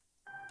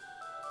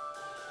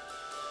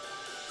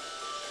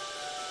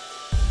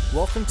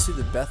Welcome to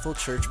the Bethel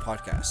Church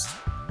Podcast.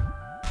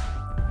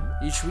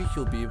 Each week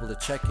you'll be able to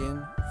check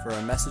in for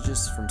our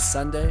messages from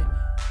Sunday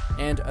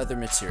and other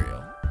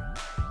material.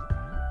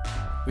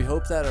 We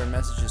hope that our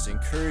messages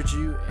encourage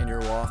you in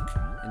your walk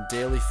in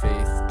daily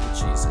faith with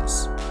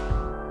Jesus.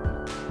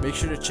 Make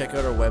sure to check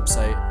out our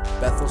website,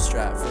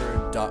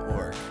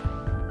 bethelstratford.org.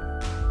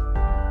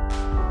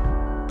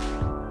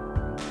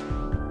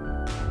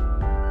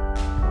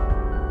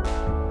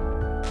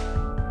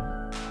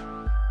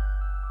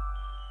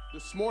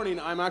 This morning,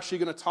 I'm actually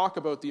going to talk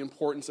about the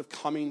importance of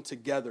coming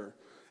together.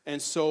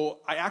 And so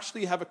I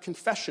actually have a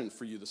confession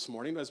for you this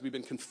morning. As we've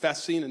been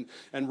confessing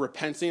and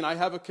repenting, I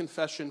have a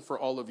confession for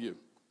all of you.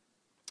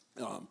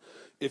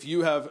 If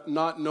you have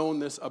not known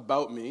this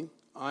about me,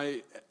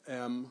 I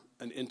am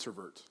an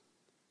introvert.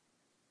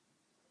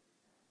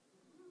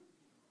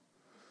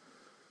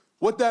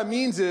 What that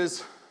means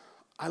is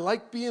I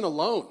like being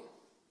alone.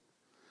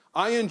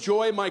 I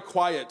enjoy my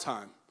quiet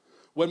time.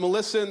 When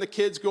Melissa and the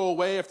kids go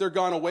away, if they're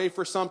gone away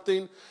for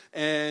something,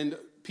 and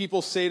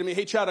people say to me,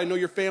 "Hey, Chad, I know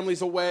your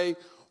family's away.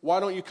 Why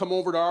don't you come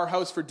over to our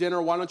house for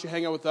dinner? Why don't you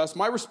hang out with us?"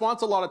 My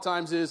response a lot of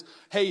times is,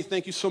 "Hey,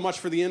 thank you so much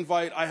for the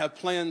invite. I have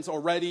plans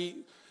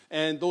already."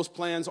 And those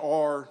plans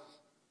are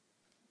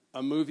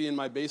a movie in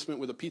my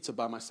basement with a pizza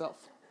by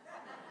myself.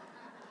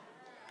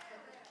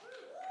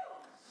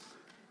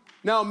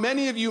 Now,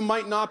 many of you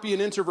might not be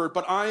an introvert,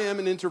 but I am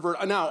an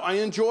introvert. Now, I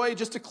enjoy,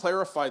 just to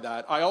clarify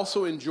that, I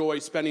also enjoy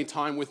spending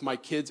time with my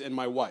kids and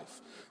my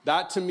wife.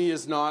 That to me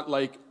is not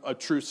like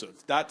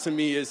obtrusive. That to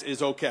me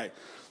is okay.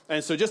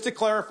 And so just to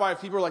clarify,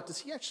 if people are like, does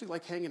he actually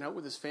like hanging out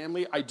with his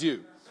family? I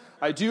do.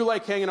 I do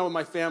like hanging out with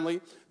my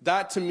family.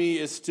 That to me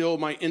is still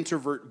my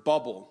introvert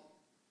bubble.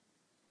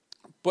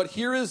 But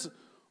here is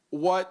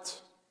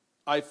what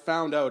I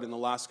found out in the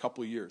last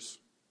couple of years.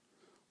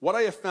 What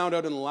I have found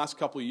out in the last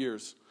couple of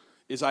years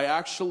is I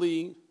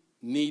actually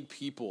need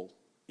people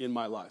in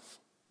my life.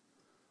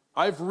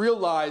 I've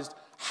realized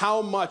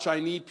how much I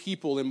need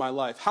people in my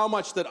life, how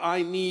much that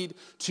I need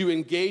to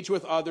engage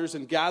with others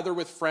and gather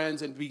with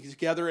friends and be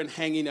together and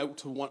hanging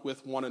out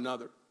with one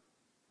another.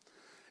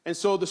 And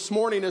so this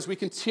morning, as we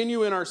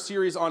continue in our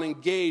series on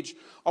Engage,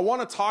 I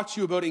want to talk to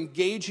you about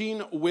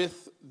engaging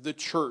with the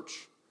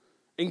church.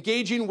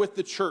 Engaging with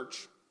the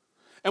church.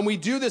 And we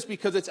do this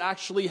because it's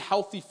actually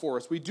healthy for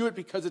us. We do it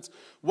because it's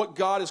what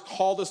God has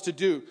called us to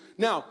do.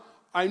 Now,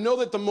 I know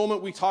that the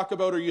moment we talk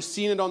about, or you've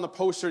seen it on the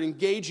poster,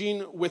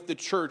 engaging with the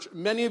church,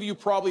 many of you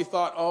probably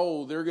thought,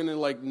 oh, they're going to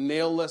like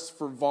nail us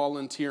for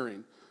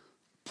volunteering.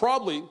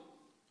 Probably,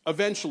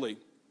 eventually.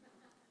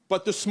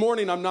 But this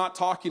morning, I'm not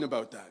talking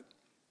about that.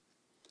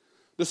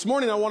 This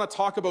morning, I want to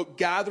talk about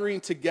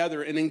gathering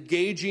together and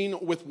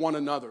engaging with one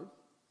another.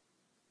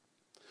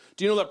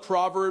 Do you know that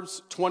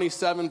Proverbs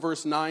 27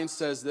 verse 9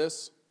 says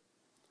this?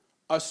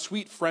 A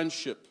sweet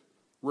friendship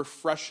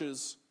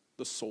refreshes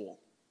the soul.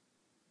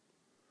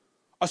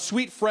 A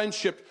sweet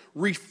friendship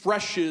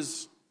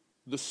refreshes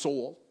the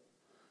soul.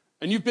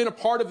 And you've been a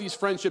part of these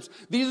friendships.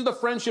 These are the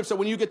friendships that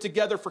when you get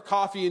together for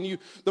coffee and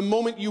the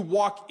moment you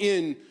walk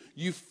in,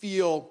 you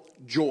feel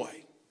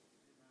joy.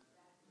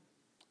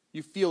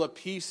 You feel at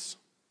peace.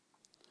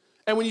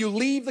 And when you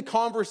leave the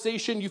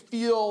conversation, you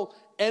feel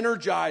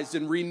energized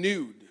and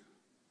renewed.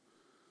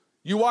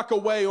 You walk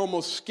away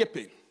almost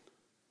skipping.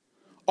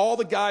 All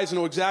the guys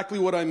know exactly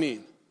what I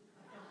mean.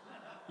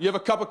 You have a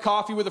cup of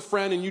coffee with a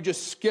friend and you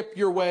just skip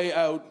your way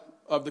out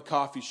of the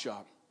coffee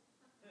shop.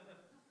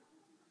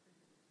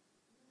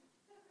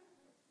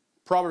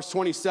 Proverbs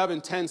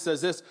 27:10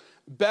 says this,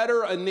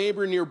 better a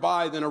neighbor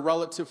nearby than a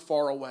relative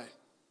far away.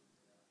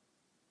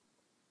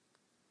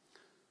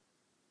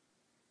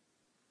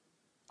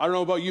 I don't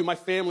know about you, my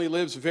family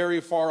lives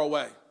very far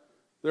away.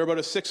 They're about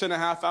a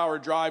 6.5-hour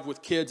drive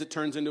with kids. It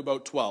turns into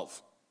about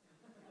 12.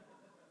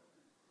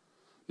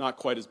 Not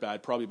quite as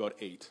bad, probably about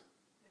 8.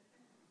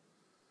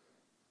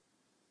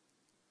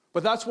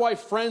 But that's why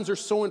friends are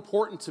so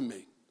important to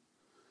me.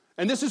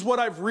 And this is what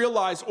I've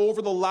realized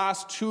over the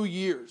last 2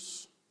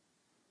 years.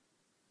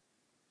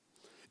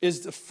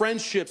 Is the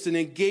friendships and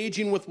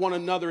engaging with one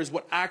another is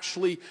what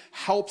actually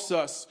helps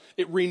us.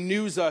 It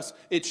renews us.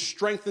 It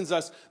strengthens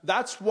us.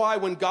 That's why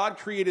when God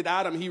created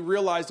Adam, he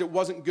realized it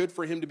wasn't good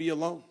for him to be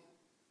alone.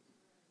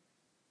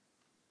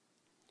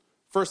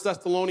 1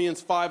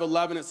 Thessalonians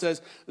 5:11, it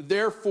says,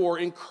 therefore,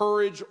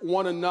 encourage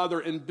one another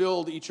and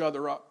build each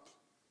other up.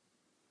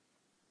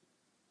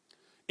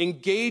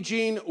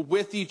 Engaging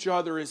with each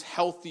other is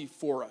healthy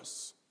for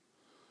us.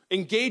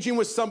 Engaging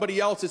with somebody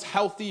else is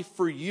healthy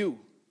for you.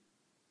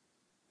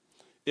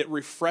 It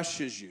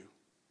refreshes you.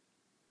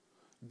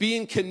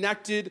 Being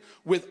connected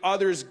with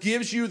others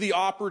gives you the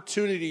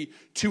opportunity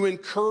to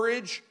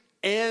encourage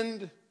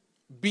and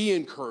be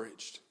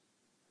encouraged.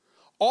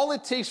 All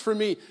it takes for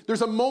me,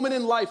 there's a moment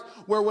in life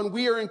where when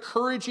we are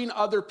encouraging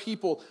other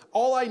people,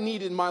 all I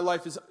need in my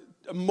life is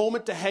a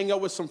moment to hang out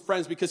with some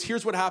friends, because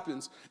here's what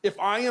happens. If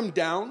I am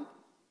down,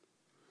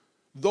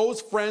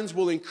 those friends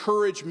will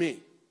encourage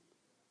me.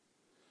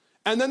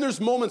 And then there's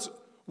moments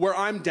where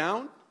I'm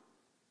down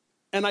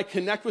and I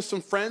connect with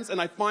some friends and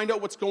I find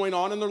out what's going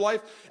on in their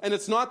life, and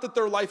it's not that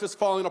their life is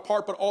falling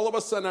apart, but all of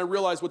a sudden I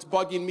realize what's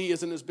bugging me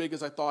isn't as big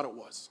as I thought it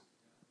was.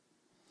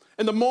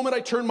 And the moment I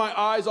turn my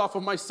eyes off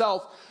of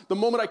myself, the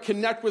moment I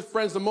connect with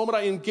friends, the moment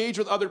I engage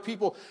with other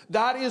people,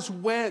 that is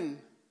when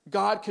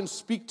God can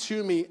speak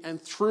to me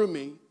and through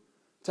me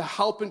to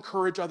help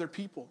encourage other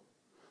people.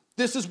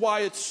 This is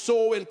why it's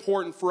so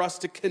important for us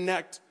to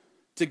connect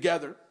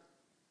together.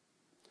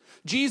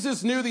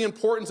 Jesus knew the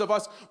importance of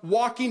us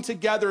walking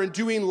together and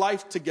doing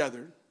life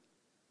together.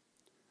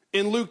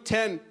 In Luke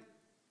 10,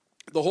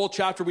 the whole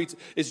chapter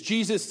is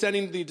Jesus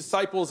sending the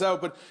disciples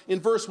out. But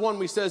in verse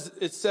 1,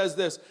 it says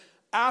this: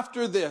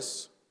 after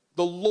this,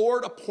 the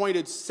Lord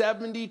appointed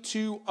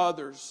 72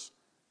 others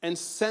and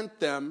sent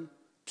them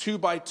 2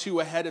 by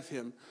 2 ahead of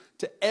him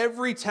to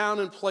every town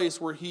and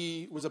place where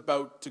he was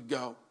about to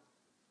go.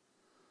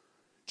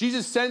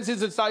 Jesus sends his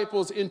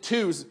disciples in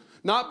twos,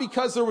 not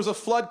because there was a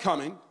flood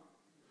coming.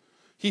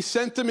 He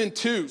sent them in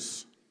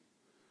twos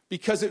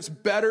because it's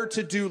better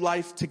to do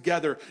life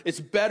together. It's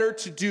better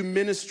to do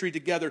ministry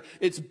together.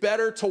 It's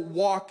better to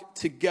walk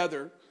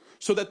together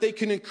so that they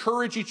can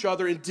encourage each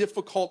other in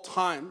difficult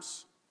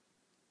times.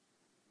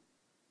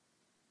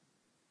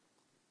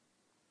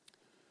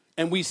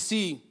 And we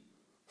see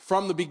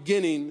from the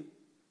beginning,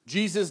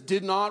 Jesus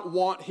did not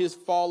want his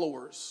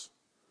followers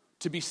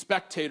to be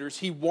spectators.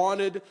 He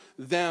wanted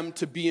them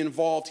to be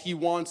involved. He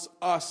wants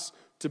us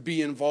to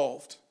be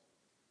involved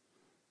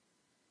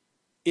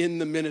in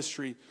the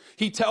ministry.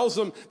 He tells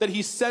them that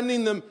he's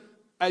sending them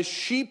as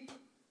sheep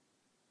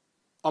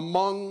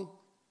among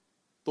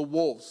the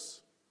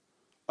wolves.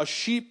 A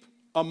sheep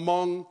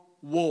among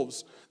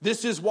wolves.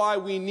 This is why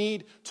we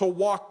need to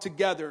walk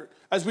together.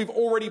 As we've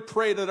already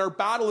prayed, that our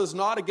battle is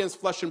not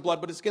against flesh and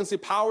blood, but it's against the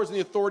powers and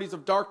the authorities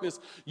of darkness.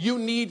 You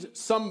need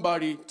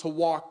somebody to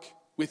walk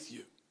with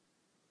you,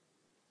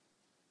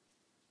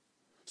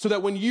 so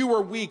that when you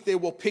are weak, they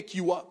will pick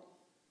you up.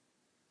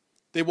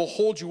 They will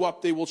hold you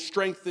up. They will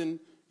strengthen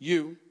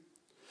you.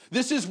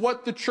 This is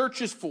what the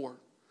church is for.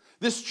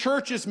 This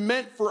church is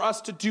meant for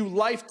us to do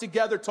life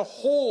together, to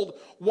hold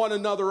one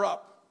another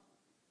up.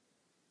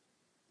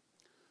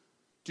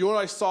 Do you know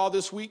what I saw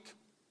this week?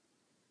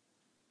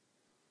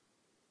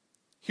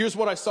 Here's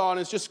what I saw, and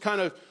it's just kind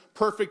of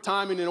perfect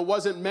timing, and it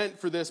wasn't meant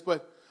for this,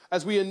 but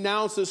as we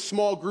announced that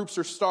small groups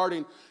are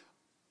starting,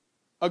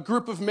 a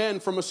group of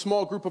men from a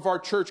small group of our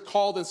church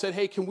called and said,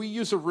 hey, can we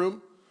use a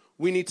room?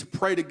 We need to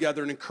pray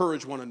together and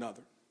encourage one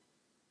another.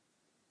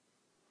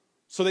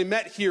 So they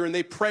met here and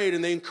they prayed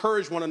and they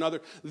encouraged one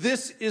another.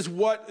 This is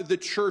what the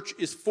church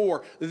is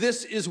for.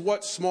 This is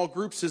what small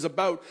groups is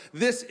about.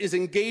 This is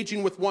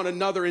engaging with one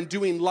another and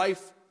doing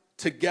life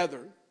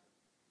together.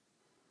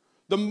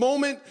 The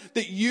moment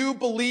that you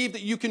believe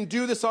that you can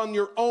do this on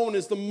your own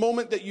is the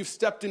moment that you've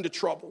stepped into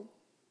trouble.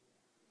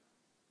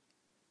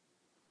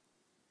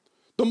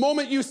 The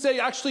moment you say,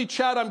 actually,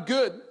 Chad, I'm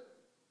good.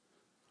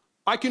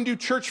 I can do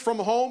church from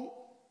home.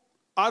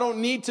 I don't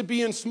need to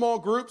be in small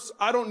groups.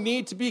 I don't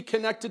need to be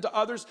connected to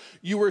others.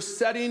 You are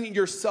setting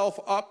yourself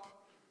up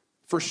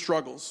for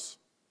struggles.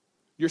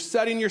 You're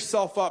setting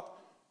yourself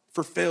up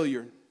for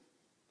failure.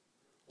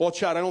 Well,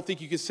 Chad, I don't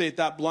think you can say it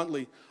that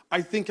bluntly.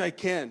 I think I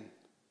can.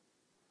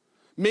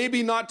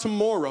 Maybe not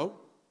tomorrow.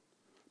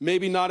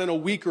 Maybe not in a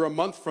week or a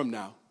month from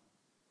now.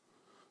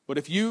 But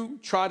if you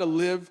try to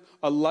live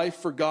a life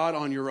for God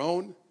on your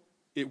own,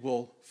 it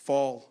will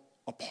fall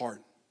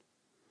apart.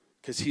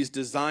 Because he's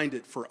designed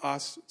it for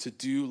us to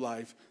do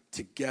life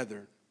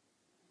together.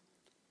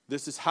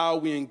 This is how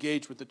we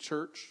engage with the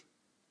church.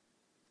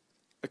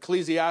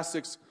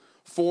 Ecclesiastes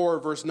 4,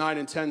 verse 9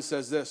 and 10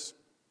 says this: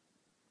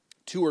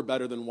 2 are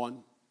better than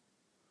 1.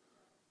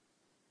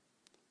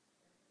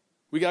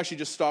 We can actually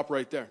just stop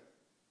right there.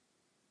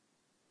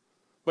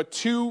 But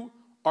 2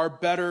 are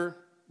better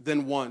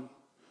than 1,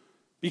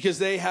 because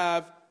they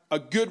have a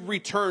good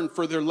return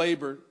for their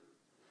labor.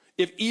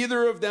 If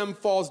either of them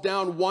falls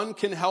down, one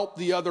can help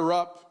the other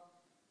up.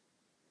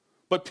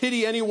 But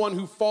pity anyone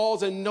who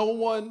falls and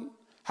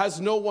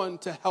has no one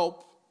to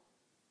help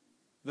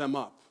them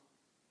up.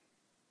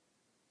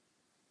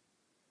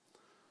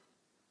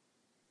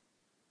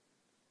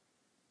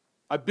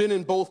 I've been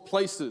in both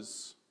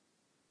places.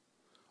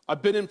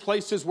 I've been in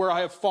places where I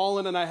have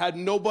fallen and I had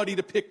nobody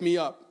to pick me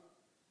up.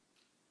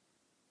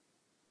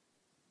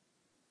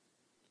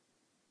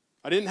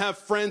 I didn't have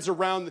friends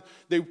around.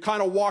 They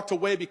kind of walked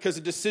away because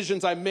of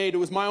decisions I made. It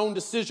was my own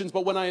decisions,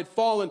 but when I had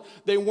fallen,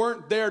 they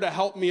weren't there to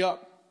help me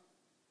up.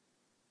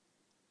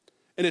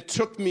 And it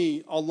took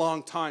me a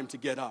long time to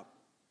get up.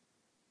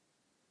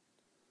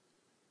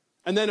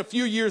 And then a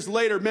few years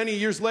later, many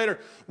years later,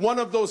 one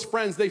of those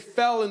friends, they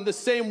fell in the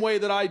same way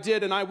that I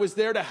did, and I was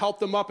there to help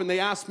them up, and they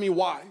asked me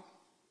why.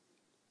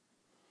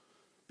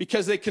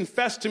 Because they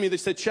confessed to me, they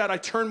said, Chad, I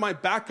turned my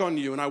back on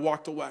you, and I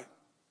walked away.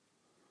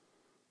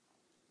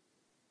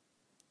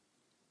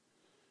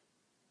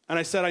 And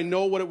I said, I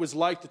know what it was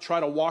like to try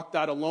to walk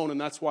that alone, and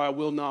that's why I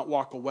will not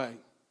walk away.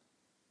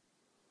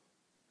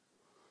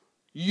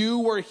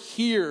 You are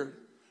here.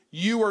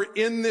 You are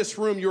in this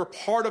room. You're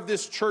part of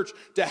this church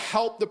to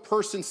help the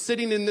person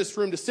sitting in this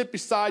room, to sit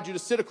beside you, to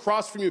sit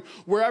across from you,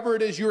 wherever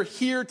it is. You're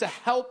here to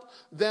help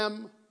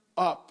them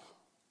up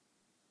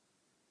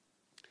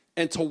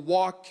and to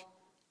walk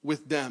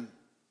with them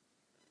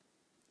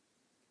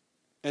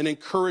and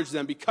encourage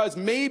them, because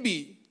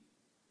maybe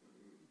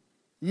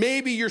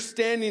you're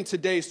standing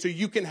today so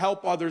you can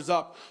help others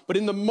up. But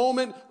in the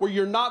moment where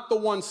you're not the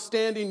one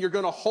standing, you're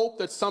going to hope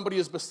that somebody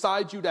is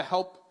beside you to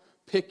help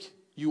pick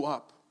you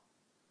up.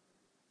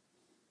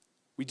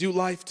 We do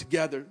life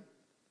together.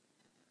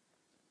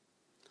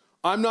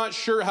 I'm not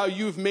sure how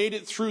you've made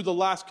it through the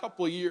last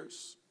couple of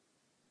years,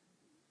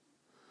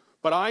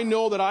 but I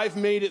know that I've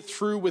made it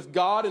through with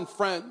God and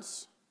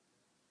friends.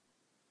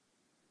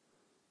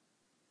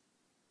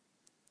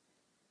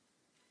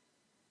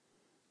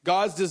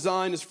 God's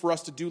design is for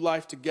us to do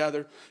life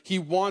together. He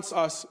wants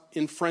us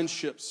in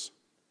friendships.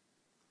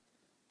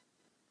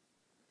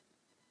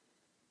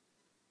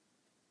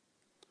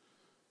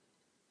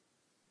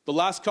 The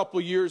last couple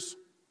of years,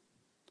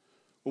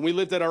 when we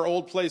lived at our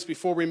old place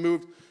before we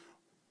moved,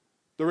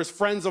 there was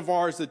friends of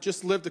ours that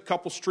just lived a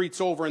couple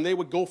streets over, and they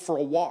would go for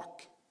a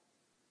walk.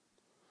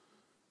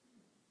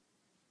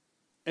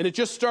 And it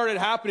just started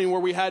happening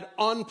where we had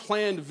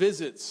unplanned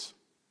visits.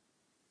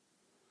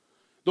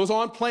 Those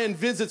unplanned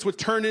visits would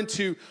turn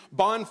into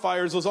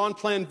bonfires. Those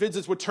unplanned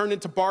visits would turn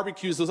into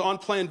barbecues. Those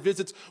unplanned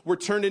visits were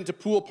turned into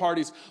pool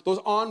parties. Those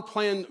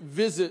unplanned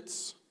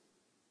visits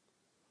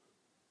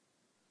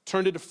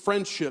turned into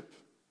friendship.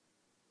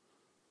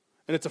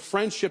 And it's a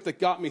friendship that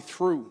got me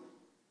through.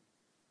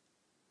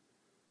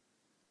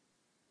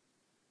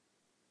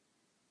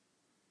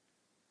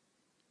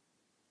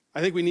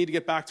 I think we need to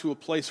get back to a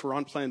place where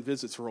unplanned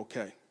visits are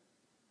okay.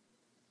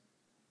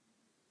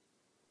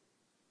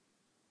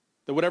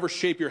 That whatever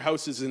shape your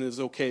house is in is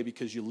okay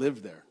because you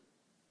live there.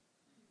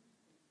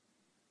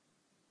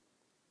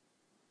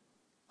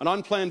 An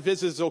unplanned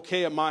visit is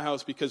okay at my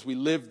house because we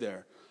live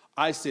there.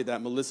 I say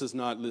that, Melissa's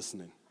not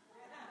listening.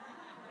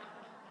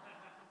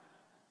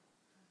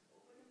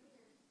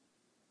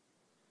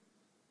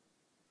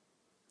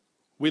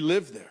 We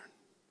live there.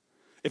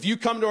 If you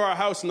come to our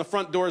house and the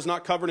front door is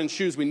not covered in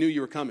shoes, we knew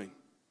you were coming.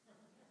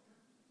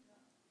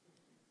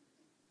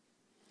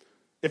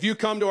 If you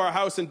come to our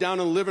house and down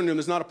in the living room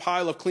there's not a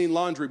pile of clean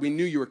laundry, we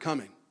knew you were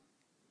coming.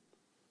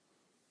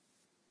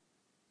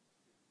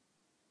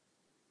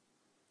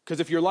 Because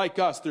if you're like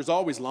us, there's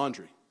always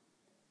laundry.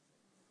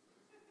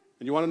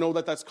 And you want to know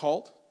what that's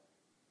called?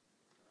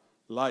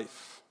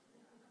 Life.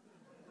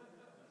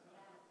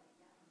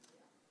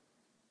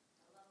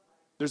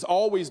 There's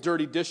always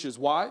dirty dishes.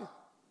 Why?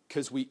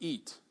 Because we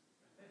eat.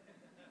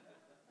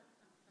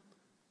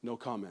 No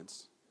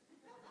comments.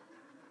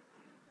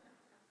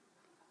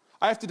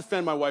 I have to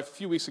defend my wife. A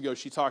few weeks ago,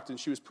 she talked and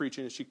she was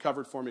preaching and she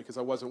covered for me because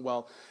I wasn't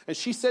well. And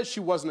she said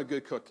she wasn't a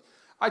good cook.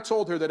 I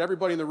told her that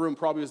everybody in the room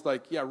probably was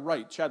like, yeah,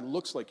 right, Chad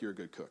looks like you're a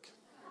good cook.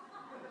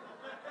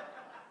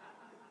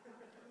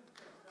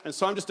 And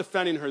so I'm just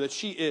defending her that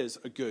she is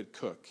a good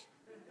cook.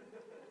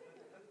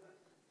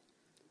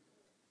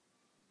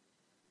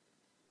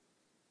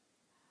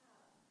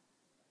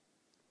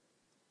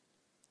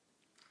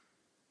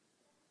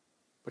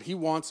 But he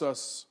wants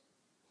us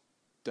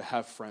to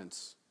have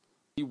friends.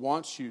 He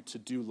wants you to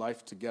do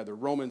life together.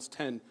 Romans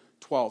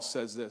 10:12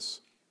 says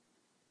this: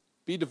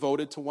 be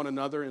devoted to one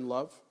another in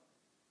love.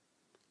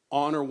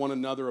 Honor one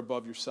another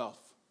above yourself.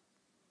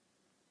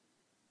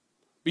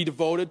 Be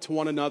devoted to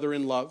one another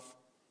in love.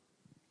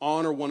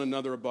 Honor one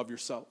another above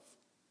yourself.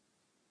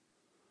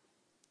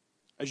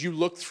 As you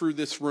look through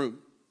this room,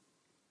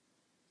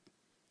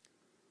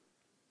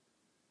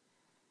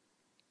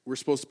 we're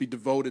supposed to be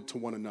devoted to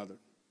one another.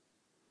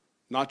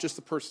 Not just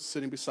the person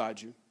sitting beside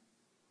you,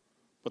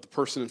 but the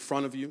person in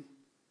front of you,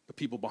 the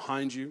people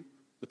behind you,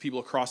 the people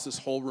across this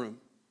whole room.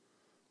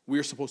 We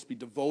are supposed to be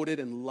devoted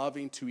and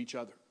loving to each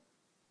other.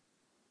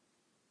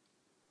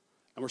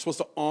 And we're supposed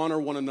to honor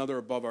one another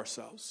above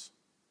ourselves.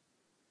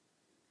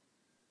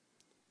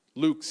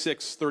 Luke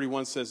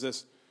 6:31 says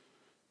this: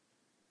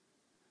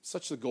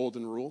 such the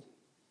golden rule.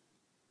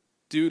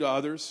 Do to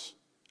others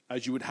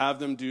as you would have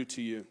them do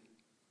to you.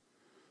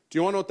 Do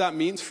you want to know what that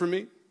means for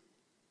me?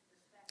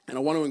 And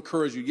I want to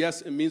encourage you.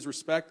 Yes, it means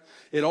respect.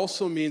 It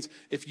also means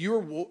if you're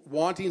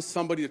wanting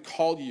somebody to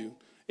call you,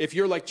 if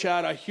you're like,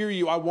 Chad, I hear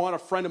you, I want a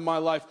friend in my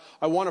life,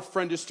 I want a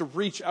friend just to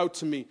reach out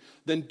to me,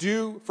 then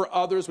do for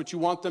others what you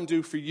want them to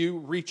do for you.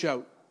 Reach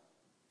out.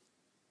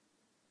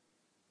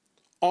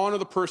 Honor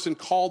the person,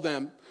 call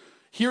them.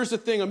 Here's the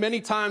thing,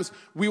 many times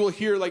we will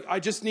hear, like, I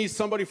just need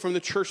somebody from the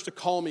church to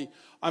call me.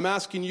 I'm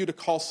asking you to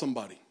call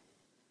somebody.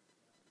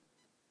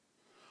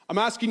 I'm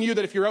asking you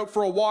that if you're out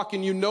for a walk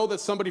and you know that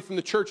somebody from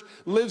the church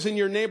lives in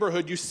your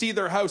neighborhood, you see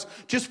their house,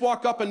 just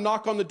walk up and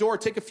knock on the door,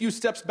 take a few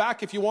steps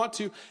back if you want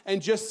to,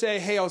 and just say,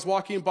 hey, I was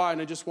walking by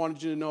and I just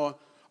wanted you to know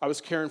I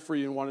was caring for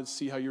you and wanted to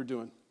see how you're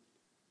doing.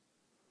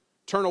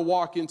 Turn a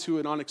walk into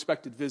an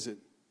unexpected visit.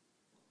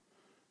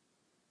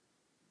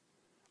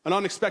 An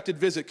unexpected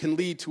visit can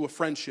lead to a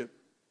friendship.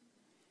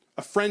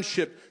 A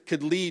friendship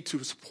could lead to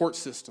a support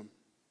system.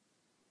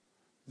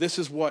 This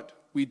is what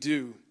we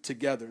do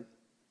together.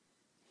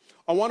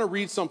 I want to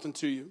read something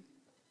to you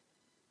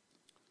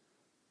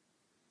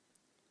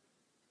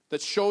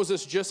that shows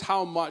us just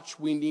how much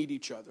we need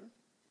each other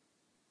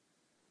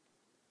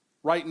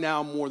right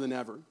now more than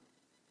ever.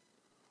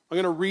 I'm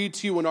going to read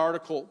to you an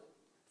article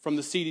from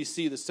the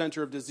CDC, the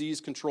Center of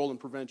Disease Control and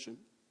Prevention.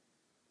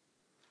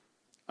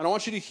 And I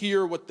want you to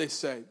hear what they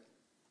say.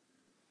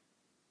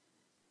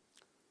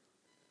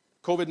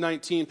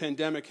 COVID-19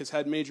 pandemic has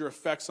had major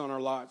effects on our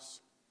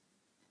lives.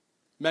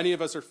 Many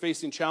of us are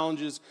facing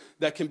challenges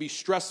that can be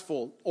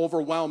stressful,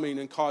 overwhelming,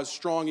 and cause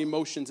strong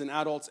emotions in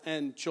adults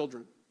and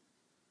children.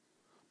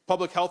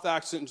 Public health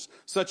actions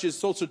such as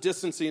social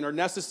distancing are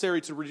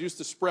necessary to reduce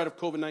the spread of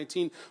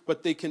COVID-19,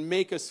 but they can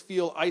make us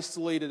feel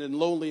isolated and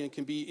lonely and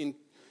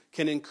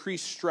can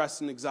increase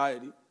stress and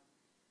anxiety.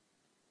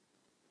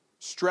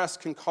 Stress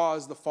can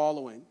cause the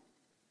following: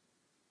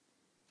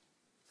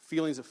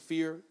 feelings of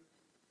fear,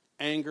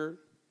 anger,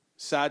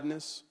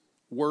 sadness,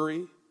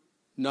 worry,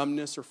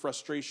 numbness or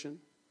frustration,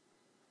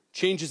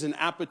 changes in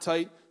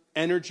appetite,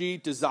 energy,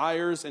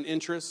 desires, and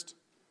interest,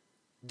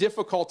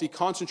 difficulty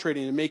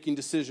concentrating and making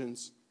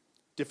decisions,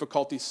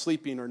 difficulty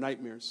sleeping or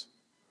nightmares,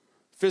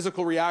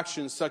 physical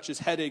reactions such as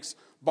headaches,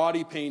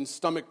 body pain,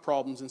 stomach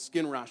problems, and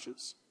skin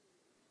rashes,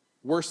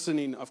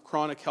 worsening of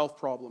chronic health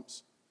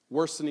problems,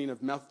 worsening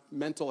of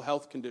mental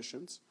health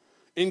conditions,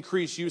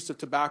 increased use of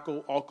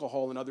tobacco,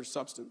 alcohol, and other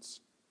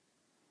substances.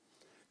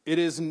 It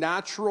is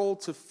natural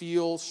to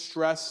feel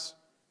stress,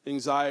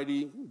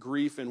 anxiety,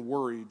 grief, and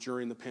worry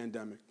during the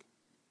pandemic.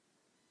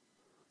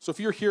 So if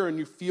you're here and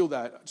you feel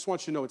that, I just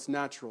want you to know it's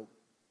natural.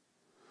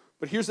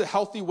 But here's the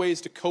healthy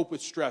ways to cope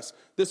with stress.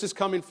 This is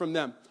coming from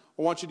them.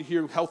 I want you to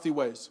hear healthy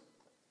ways.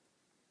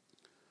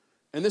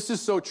 And this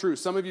is so true.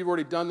 Some of you have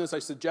already done this. I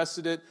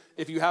suggested it.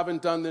 If you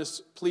haven't done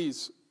this,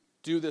 please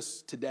do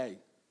this today.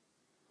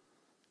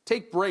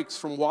 Take breaks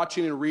from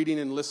watching and reading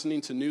and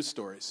listening to news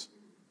stories,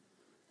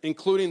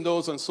 including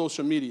those on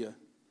social media.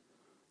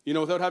 You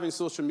know, without having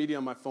social media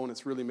on my phone,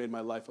 it's really made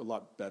my life a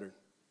lot better.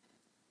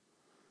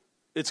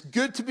 It's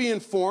good to be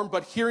informed,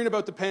 but hearing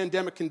about the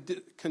pandemic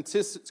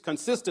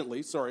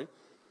consistently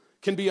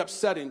can be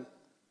upsetting.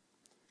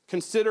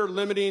 Consider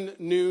limiting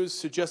news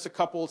to just a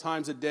couple of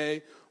times a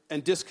day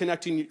and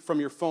disconnecting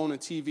from your phone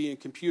and TV and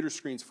computer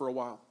screens for a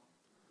while.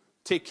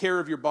 Take care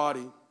of your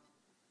body.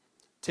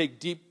 Take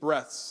deep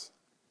breaths.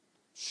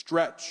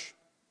 Stretch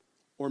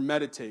or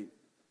meditate.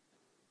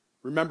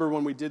 Remember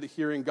when we did the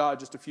Hearing God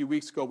just a few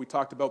weeks ago, we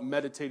talked about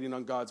meditating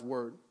on God's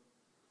Word.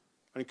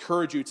 I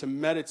encourage you to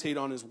meditate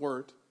on His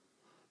Word.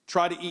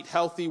 Try to eat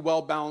healthy,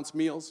 well-balanced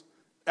meals.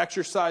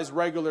 Exercise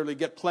regularly.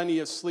 Get plenty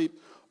of sleep.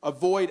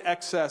 Avoid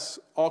excess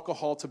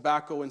alcohol,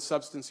 tobacco, and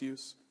substance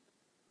use.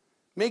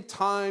 Make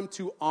time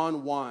to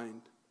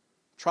unwind.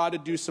 Try to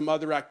do some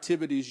other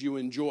activities you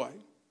enjoy.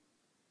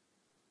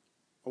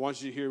 I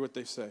want you to hear what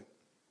they say.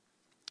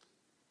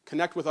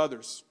 Connect with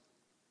others.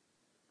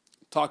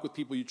 Talk with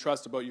people you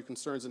trust about your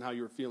concerns and how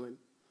you're feeling.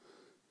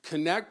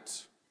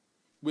 Connect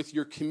with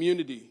your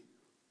community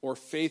or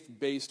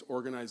faith-based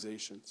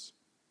organizations.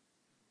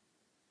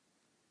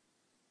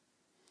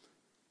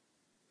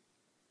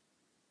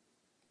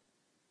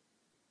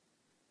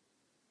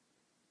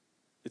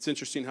 It's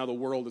interesting how the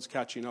world is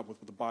catching up with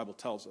what the Bible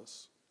tells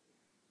us.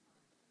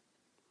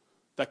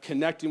 That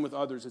connecting with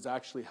others is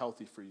actually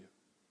healthy for you.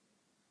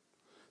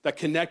 That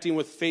connecting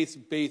with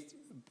faith-based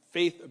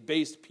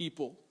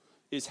people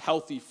is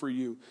healthy for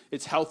you.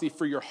 It's healthy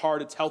for your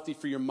heart. It's healthy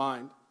for your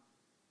mind.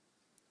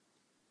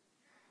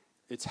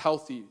 It's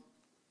healthy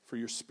for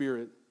your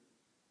spirit.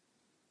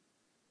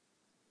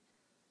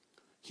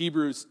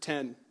 Hebrews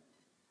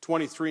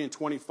 10:23 and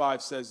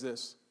 25 says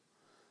this: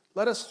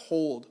 let us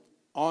hold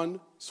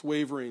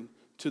unswavering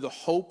to the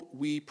hope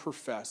we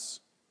profess.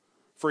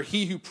 For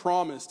he who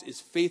promised is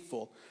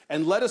faithful.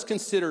 And let us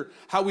consider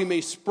how we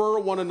may spur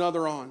one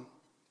another on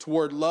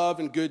toward love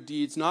and good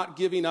deeds, not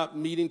giving up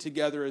meeting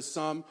together as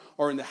some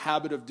are in the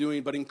habit of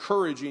doing, but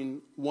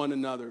encouraging one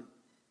another.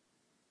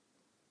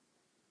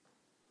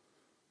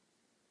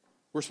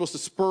 We're supposed to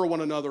spur one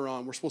another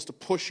on. We're supposed to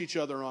push each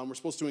other on. We're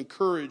supposed to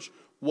encourage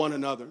one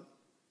another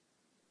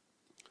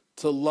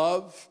to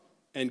love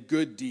and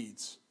good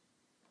deeds.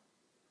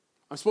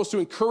 I'm supposed to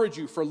encourage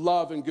you for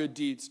love and good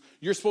deeds.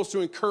 You're supposed to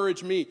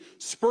encourage me,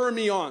 spur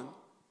me on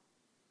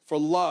for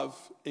love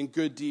and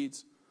good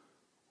deeds.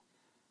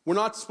 We're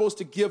not supposed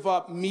to give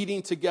up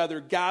meeting together,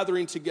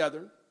 gathering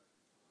together.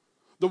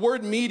 The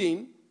word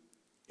meeting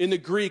in the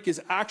Greek is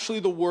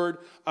actually the word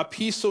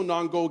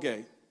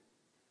apisonangoge.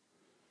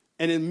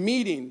 And in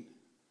meeting,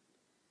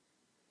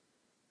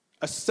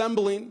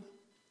 assembling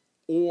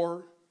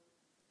or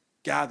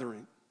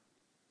gathering.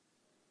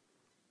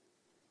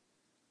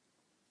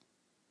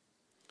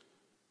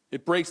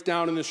 It breaks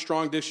down in the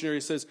Strong Dictionary.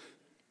 It says,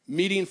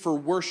 meeting for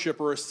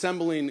worship or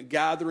assembling,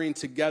 gathering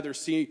together.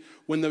 See,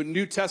 when the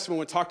New Testament,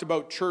 when it talked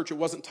about church, it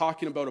wasn't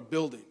talking about a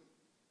building.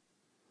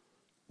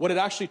 What it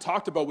actually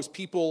talked about was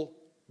people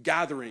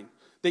gathering.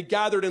 They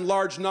gathered in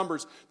large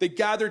numbers. They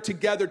gathered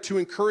together to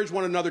encourage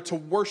one another, to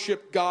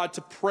worship God,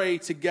 to pray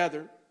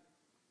together.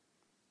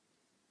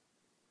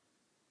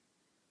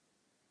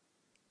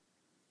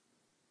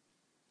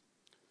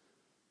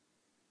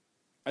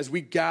 as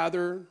we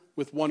gather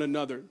with one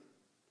another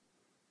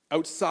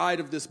outside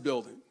of this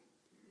building,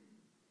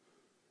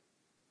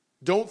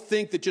 don't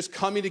think that just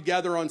coming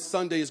together on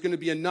Sunday is going to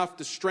be enough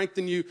to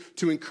strengthen you,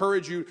 to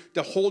encourage you,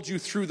 to hold you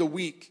through the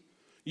week.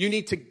 You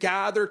need to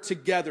gather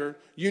together.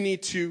 You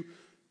need to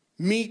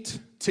meet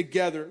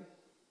together.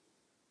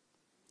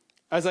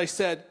 As I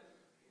said,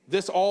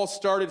 this all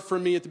started for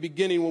me at the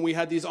beginning when we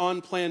had these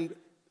unplanned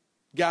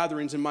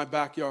gatherings in my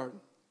backyard.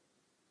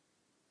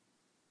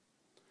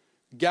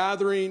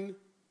 Gathering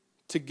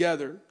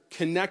together,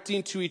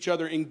 connecting to each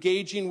other,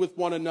 engaging with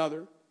one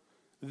another.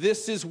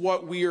 This is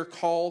what we are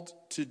called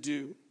to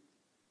do.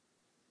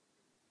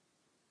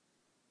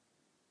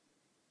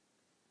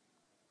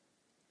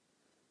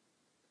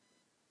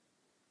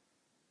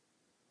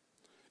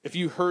 If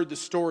you heard the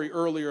story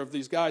earlier of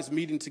these guys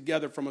meeting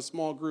together from a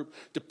small group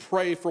to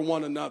pray for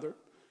one another,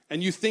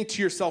 and you think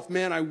to yourself,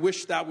 man, I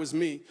wish that was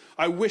me.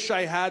 I wish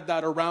I had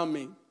that around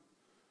me.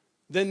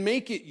 Then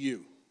make it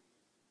you.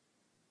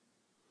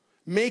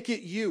 Make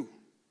it you.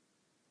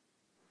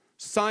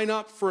 Sign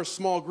up for a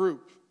small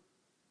group.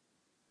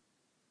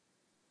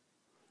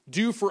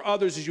 Do for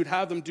others as you'd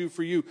have them do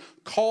for you.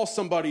 Call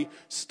somebody,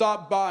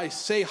 stop by,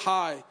 say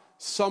hi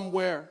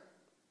somewhere.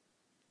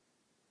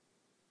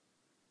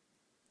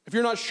 If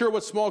you're not sure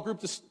what small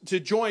group to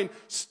join,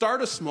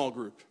 start a small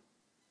group.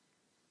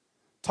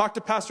 Talk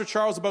to Pastor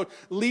Charles about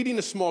leading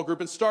a small group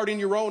and starting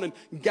your own and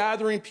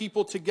gathering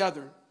people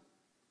together.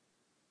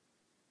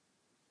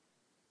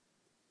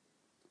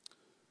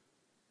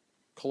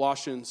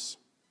 Colossians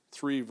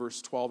 3,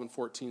 verse 12 and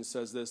 14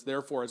 says this,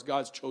 therefore, as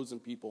God's chosen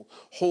people,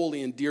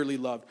 holy and dearly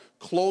loved,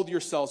 clothe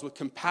yourselves with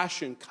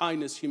compassion,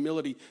 kindness,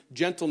 humility,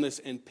 gentleness,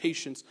 and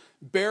patience.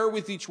 Bear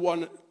with each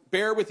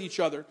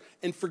other,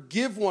 and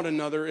forgive one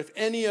another. If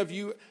any of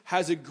you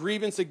has a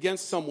grievance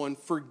against someone,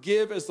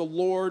 forgive as the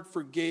Lord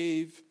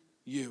forgave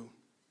you.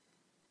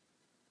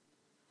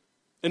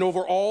 And over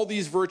all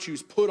these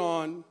virtues, put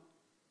on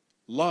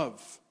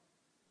love,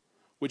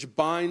 which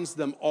binds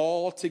them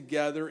all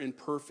together in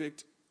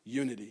perfect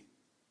unity.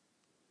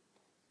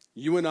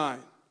 You and I,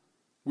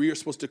 we are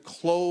supposed to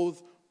clothe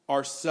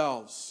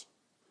ourselves.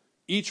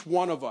 Each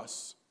one of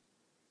us.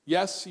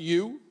 Yes,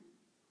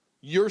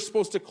 you're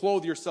supposed to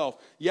clothe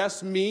yourself.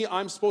 Yes, me,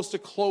 I'm supposed to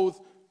clothe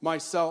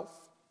myself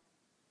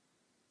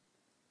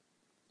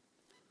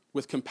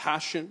with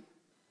compassion,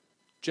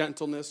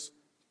 gentleness,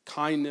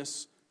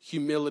 kindness,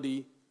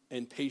 humility,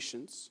 and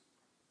patience.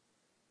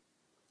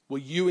 Will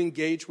you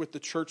engage with the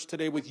church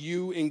today? Will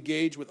you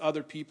engage with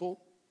other people?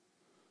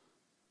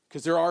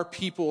 Because there are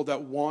people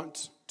that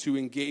want to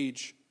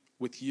engage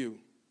with you.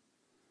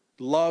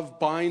 Love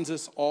binds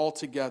us all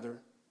together.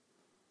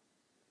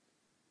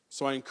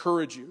 So I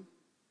encourage you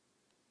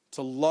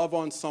to love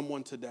on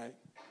someone today.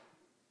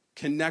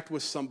 Connect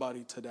with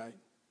somebody today.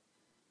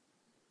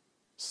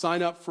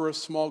 Sign up for a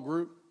small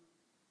group.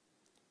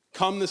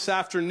 Come this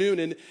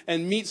afternoon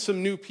and meet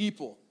some new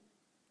people.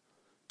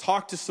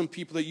 Talk to some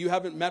people that you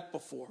haven't met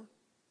before.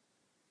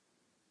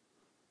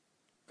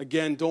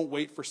 Again, don't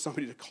wait for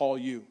somebody to call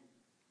you.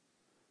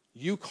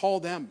 You call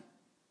them.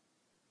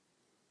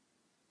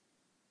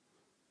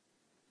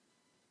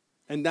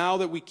 And now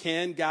that we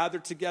can gather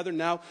together,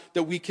 now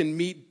that we can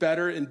meet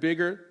better and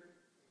bigger,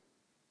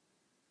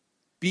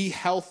 be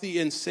healthy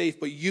and safe,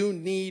 but you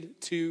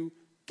need to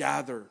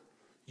gather.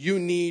 You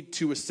need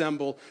to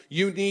assemble.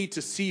 You need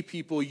to see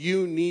people.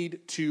 You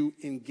need to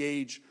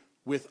engage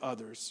with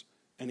others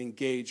and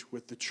engage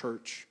with the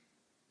church.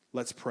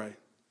 Let's pray.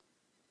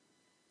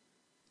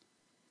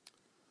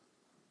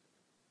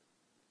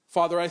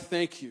 Father, I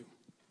thank you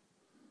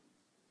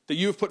that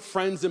you've put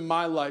friends in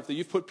my life, that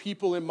you've put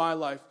people in my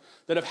life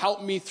that have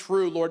helped me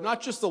through, Lord,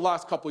 not just the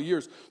last couple of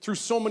years, through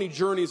so many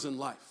journeys in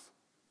life.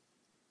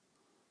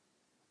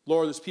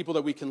 Lord, there's people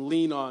that we can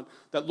lean on,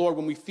 that, Lord,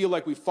 when we feel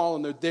like we've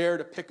fallen, they're there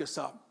to pick us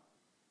up.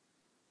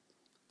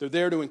 They're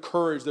there to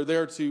encourage. They're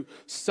there to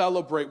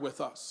celebrate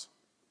with us.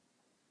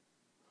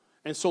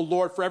 And so,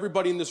 Lord, for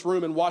everybody in this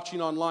room and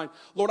watching online,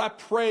 Lord, I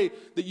pray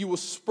that you will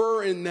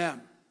spur in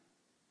them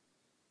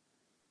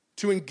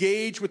to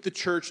engage with the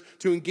church,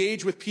 to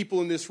engage with people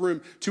in this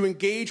room, to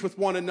engage with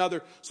one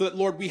another, so that,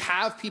 Lord, we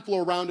have people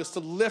around us to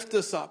lift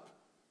us up,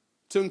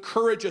 to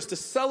encourage us, to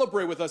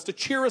celebrate with us, to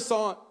cheer us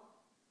on,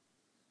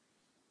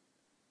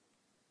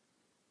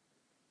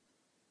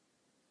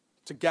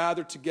 to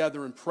gather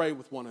together and pray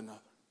with one another,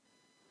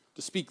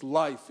 to speak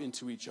life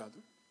into each other.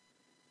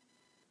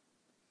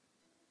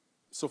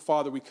 So,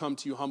 Father, we come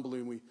to you humbly,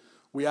 and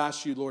we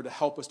ask you, Lord, to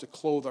help us to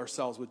clothe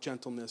ourselves with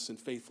gentleness and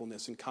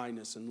faithfulness and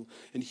kindness and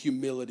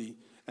humility.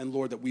 And,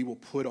 Lord, that we will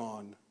put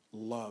on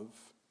love,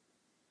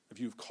 if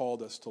you've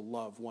called us to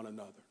love one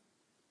another.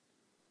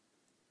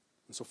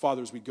 And so,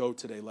 Father, as we go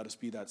today, let us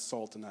be that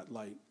salt and that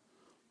light.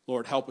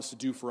 Lord, help us to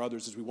do for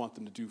others as we want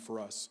them to do for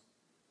us.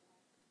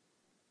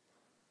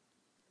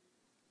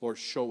 Lord,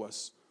 show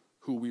us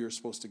who we are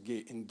supposed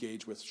to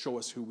engage with. Show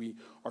us who we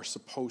are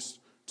supposed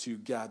to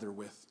gather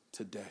with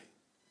today.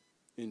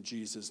 In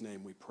Jesus'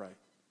 name we pray.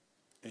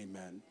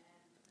 Amen.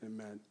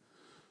 Amen.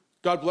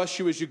 God bless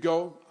you as you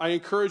go. I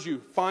encourage you,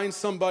 find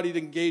somebody to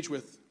engage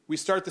with. We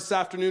start this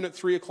afternoon at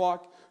 3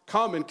 o'clock.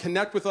 Come and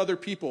connect with other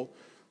people.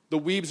 The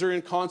Weebs are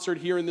in concert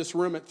here in this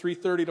room at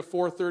 3:30 to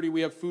 4:30.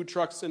 We have food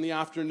trucks in the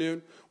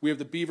afternoon. We have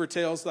the Beaver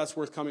Tails. That's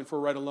worth coming for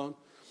right alone.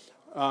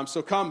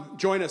 So come,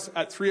 join us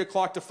at 3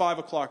 o'clock to 5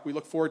 o'clock. We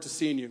look forward to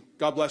seeing you.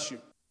 God bless you.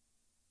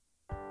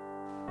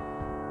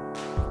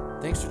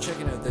 Thanks for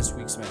checking out this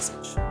week's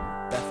message,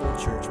 Bethel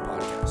Church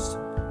Podcast.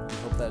 We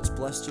hope that it's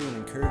blessed you and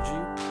encouraged you,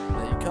 and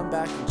that you come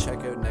back and check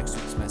out next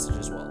week's message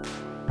as well.